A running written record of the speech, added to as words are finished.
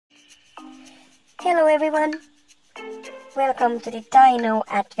Hello everyone, welcome to the dino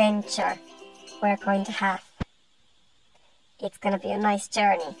adventure we're going to have. It's gonna be a nice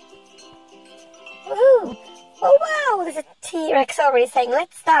journey. Woohoo! Oh wow, there's a T-Rex already saying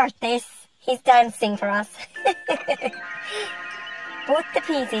let's start this. He's dancing for us. Put the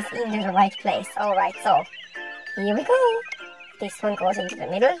pieces into the right place. Alright, so here we go. This one goes into the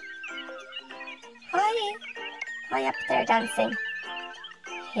middle. Hi up there dancing.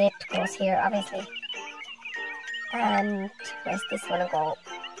 Head goes here obviously. And where's this one go?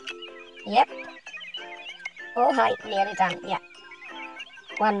 Yep. Oh hi, nearly done, yeah.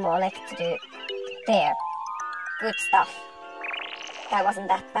 One more left to do. There. Good stuff. That wasn't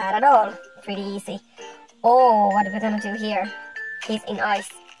that bad at all. Pretty easy. Oh, what are we gonna do here? He's in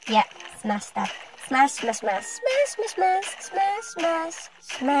ice. Yeah, smash that. Smash, smash, smash, smash, smash, smash, smash, smash,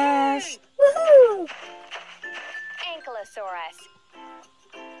 smash. Woohoo! Ankylosaurus.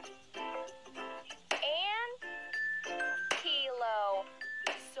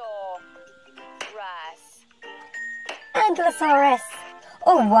 Ankylosaurus.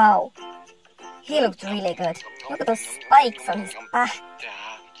 Oh wow. He looked really good. Look at those spikes on his back.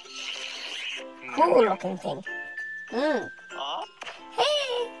 Cool looking thing. Hey!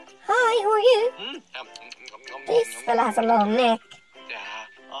 Hi, who are you? This fella has a long neck.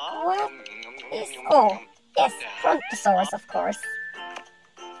 What is... Oh, yes, Brontosaurus, of course.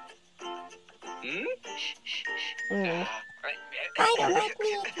 I don't like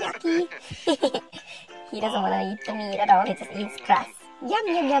meat, yucky. He doesn't want to eat the meat at all, he just eats grass. Yum,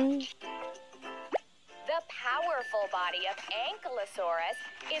 yum, yum. The powerful body of Ankylosaurus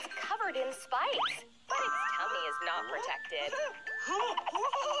is covered in spikes, but its tummy is not protected.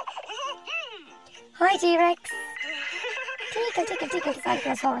 Hi, T-Rex. Tickle, tickle, tickle, it's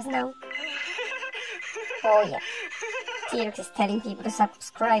Ankylosaurus now. Oh yeah. T-Rex is telling people to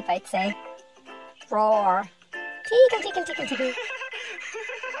subscribe, I'd say. Roar. Tickle, tickle, tickle, tickle.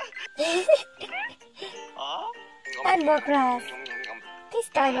 And more grass. This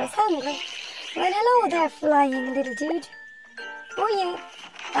dino is hungry. Well, hello there, flying little dude. Who are you?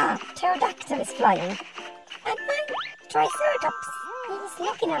 Ah, pterodactyl is flying. And hi, triceratops. He's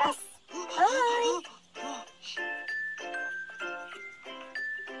looking at us. Hi.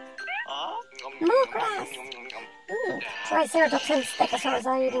 More grass. Triceratops and stegosaurus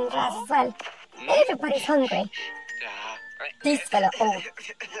are eating grass as well. Everybody's hungry. This fella, oh,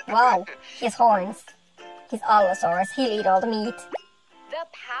 wow, he has horns. He's Allosaurus, he'll eat all the meat. The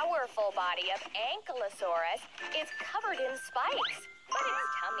powerful body of Ankylosaurus is covered in spikes, but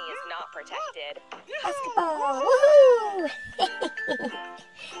its tummy is not protected. Basketball, woohoo!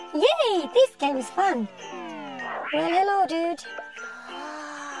 Yay, this game is fun. Well, hello, dude.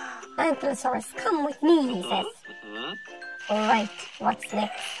 Ankylosaurus, come with me, he says. Alright, what's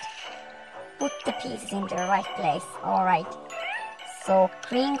next? Put the pieces into the right place. Alright. So,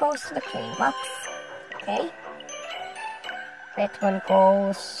 green goes to the green box. Okay. Red one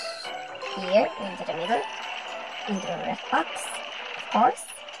goes here, into the middle. Into the red box, of course.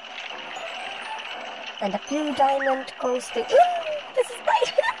 And the blue diamond goes to... Ooh! There's a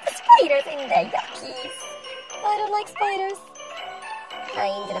spider! The spider's in there! Yuckies! I don't like spiders.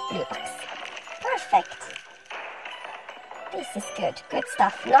 Now into the blue box. Perfect! This is good. Good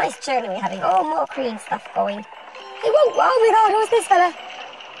stuff. Nice journey we're having. Oh, more green stuff going. Hey, whoa, oh my god, who's this fella?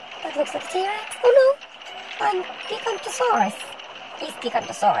 That looks like a T-Rex. Oh no. I'm Gigantosaurus. He's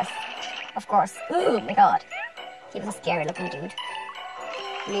Gigantosaurus. Of course. Oh my god. He was a scary looking dude.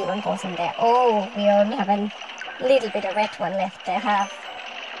 Blue one goes in there. Oh, we only have a little bit of red one left to have.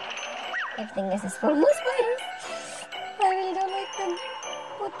 Everything else is full. More spiders. I really don't like them.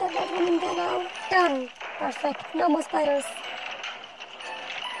 Put that red one in there now. Done. Perfect. No more spiders.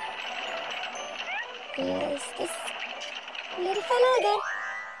 Here's this little fella again.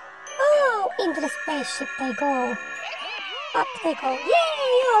 Oh, into the spaceship they go. Up they go.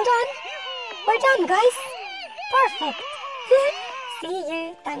 Yay, all done. We're done, guys. Perfect. See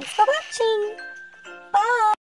you. Thanks for watching. Bye.